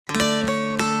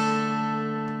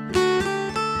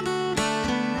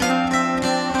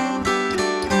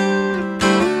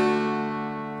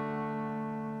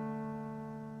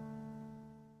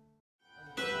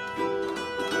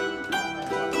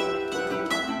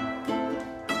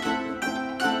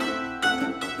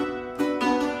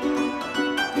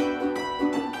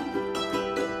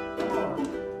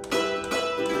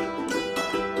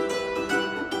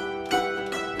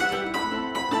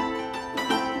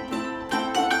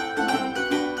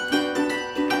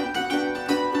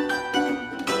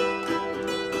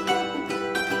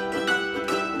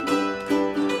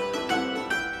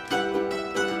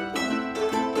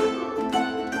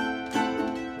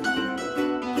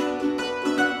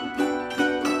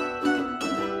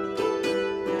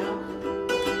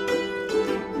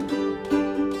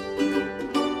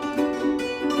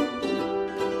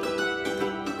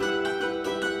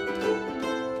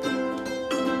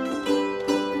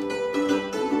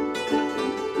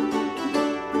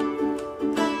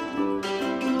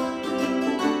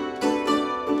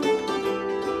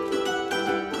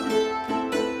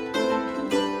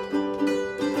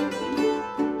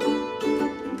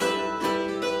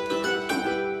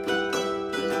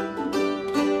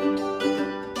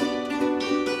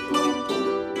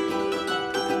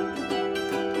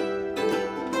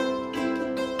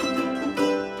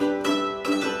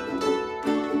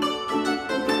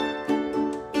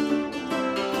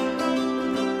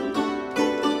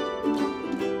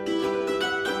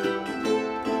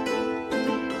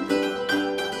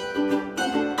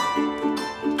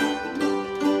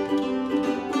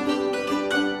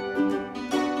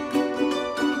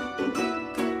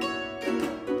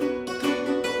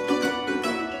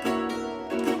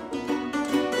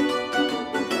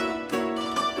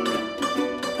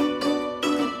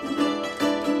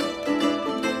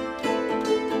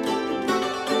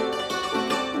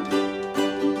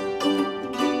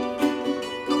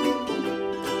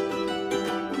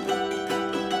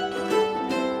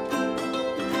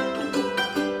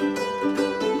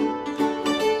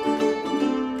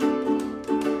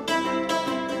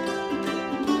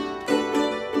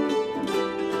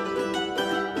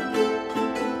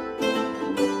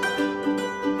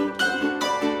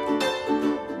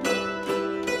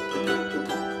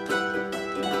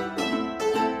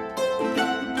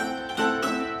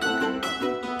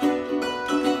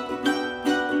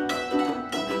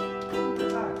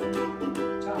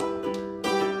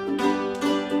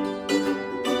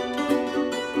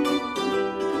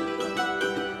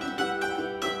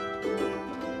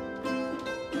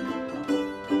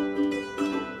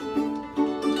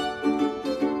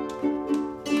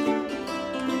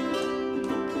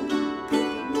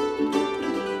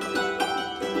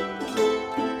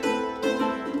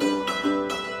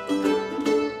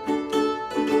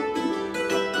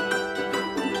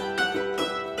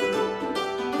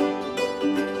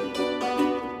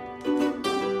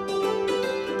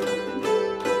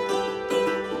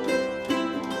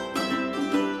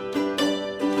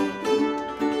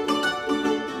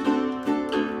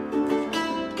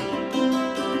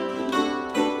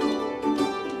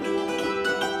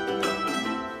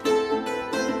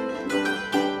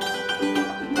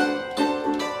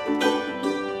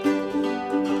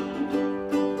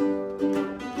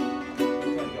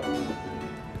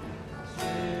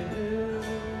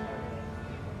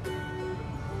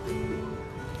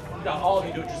No, all of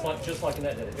you do it just like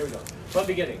Annette did it. Here we go. From the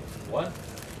beginning. 1,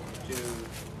 2,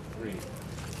 3.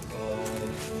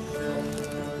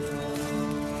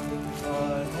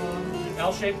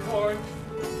 L-shaped chord.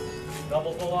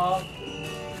 Double pull off.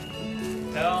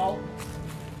 L.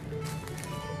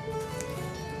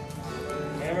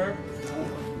 Hammer.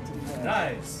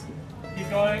 Nice. Keep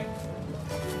going.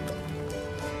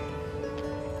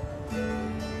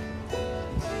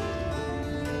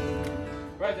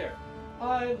 Right there.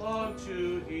 I long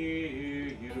to hear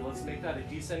you. Let's make that a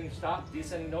descending stop,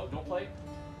 descending note. Don't play.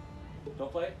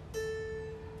 Don't play.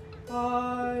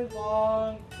 I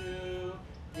long to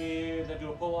hear. Then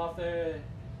do a pull off there.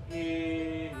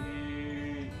 Hear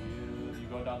you. You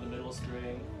go down the middle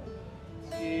string.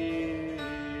 Hear.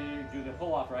 Do the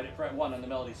pull off right at fret 1 on the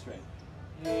melody string.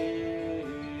 Hear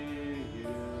you.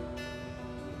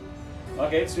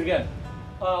 Okay, let's do it again.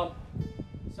 Start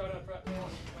on fret 1.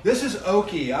 This is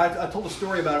Oki. I told a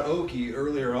story about Oki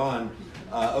earlier on.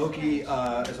 Oki is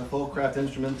a Folkcraft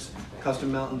Instruments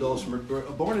custom mountain dulcimer,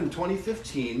 born in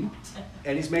 2015,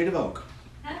 and he's made of oak.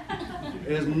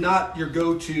 It is not your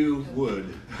go-to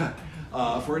wood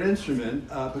for an instrument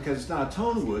because it's not a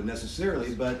tone wood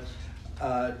necessarily, but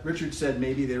Richard said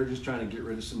maybe they were just trying to get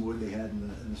rid of some wood they had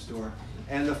in the store.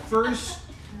 And the first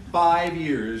 5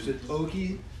 years that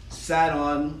Oki sat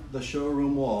on the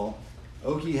showroom wall,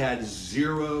 Oki had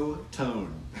 0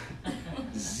 tone.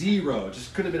 0.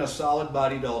 Just could have been a solid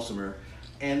body dulcimer.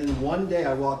 And then one day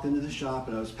I walked into the shop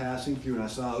and I was passing through and I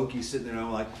saw Oki sitting there and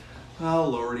I'm like, oh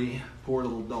lordy, poor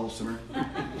little dulcimer.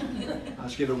 I'll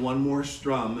just give it one more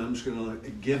strum and I'm just gonna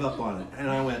give up on it. And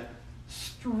I went,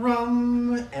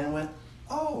 strum, and I went,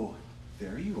 oh,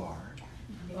 there you are.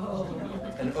 Oh.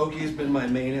 And Oki's been my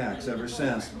main axe ever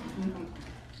since.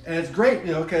 And it's great,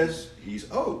 you know, because he's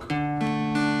oak.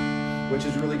 Which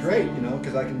is really great, you know,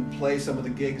 because I can play some of the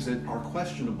gigs that are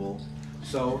questionable.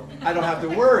 So I don't have to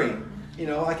worry. You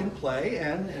know, I can play,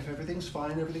 and if everything's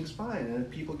fine, everything's fine. And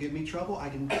if people give me trouble, I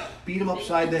can beat them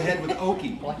upside the head with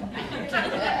Oki.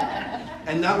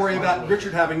 And not worry about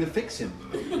Richard having to fix him.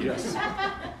 Yes.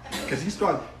 Because he's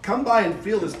strong. Come by and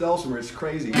feel this dulcimer, it's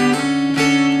crazy.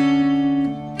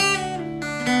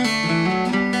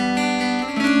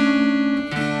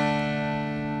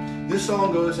 This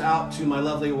song goes out to my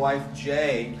lovely wife,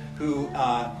 Jay, who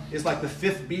is like the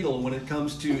 5th Beatle when it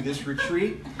comes to this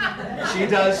retreat. She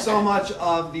does so much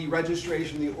of the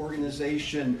registration, the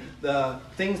organization, the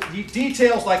things,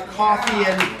 details like coffee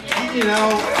and, you know,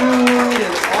 food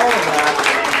and all of that.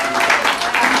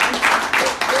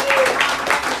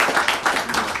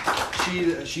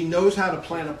 She knows how to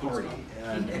plan a party,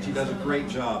 and she does a great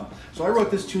job. So I wrote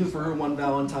this tune for her one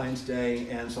Valentine's Day,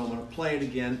 and so I'm going to play it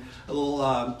again. A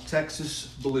little Texas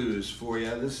blues for you.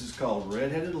 This is called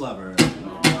Red-Headed Lover.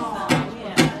 Oh,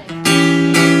 yeah.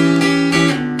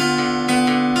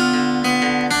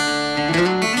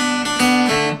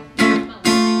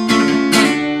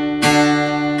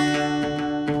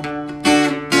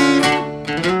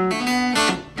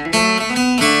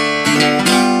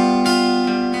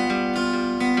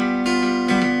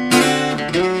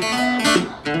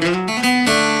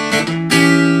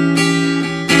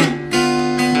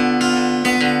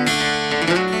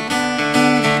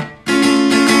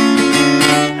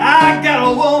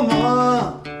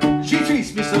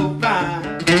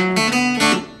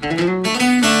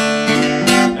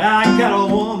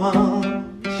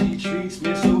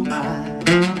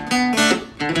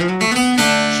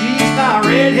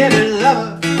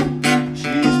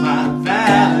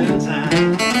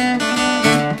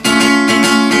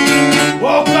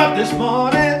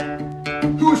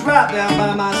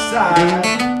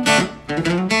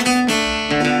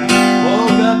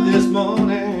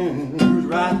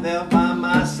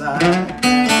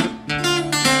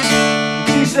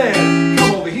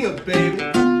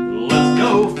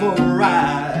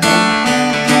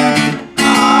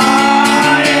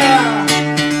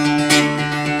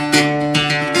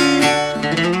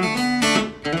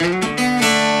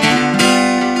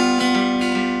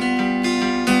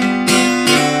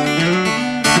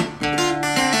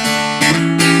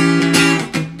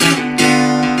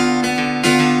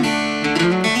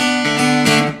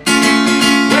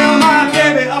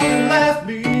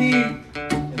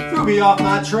 Off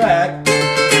my track.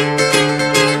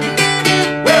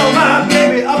 Well, my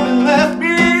baby up and left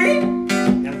me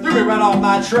and threw me right off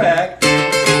my track.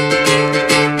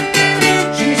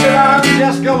 She said, I'm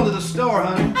just going to the store,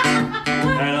 honey,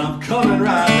 and I'm coming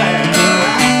right back.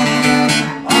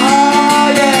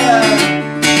 Oh, yeah.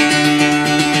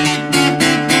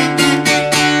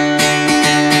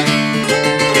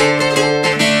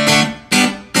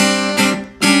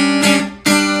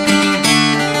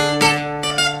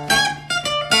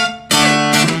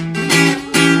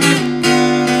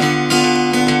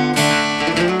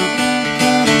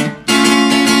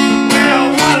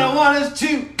 is 2,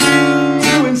 2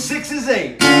 and 6 is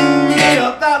 8. Ain't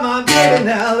about my baby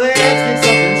now, let's get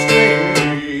something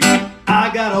straight.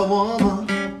 I got a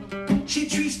woman, she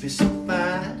treats me so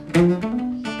fine.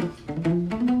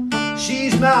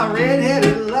 She's my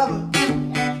red-headed lover,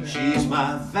 she's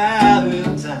my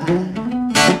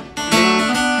Valentine.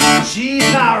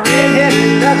 She's my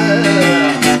red-headed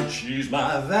lover, she's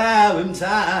my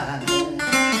Valentine.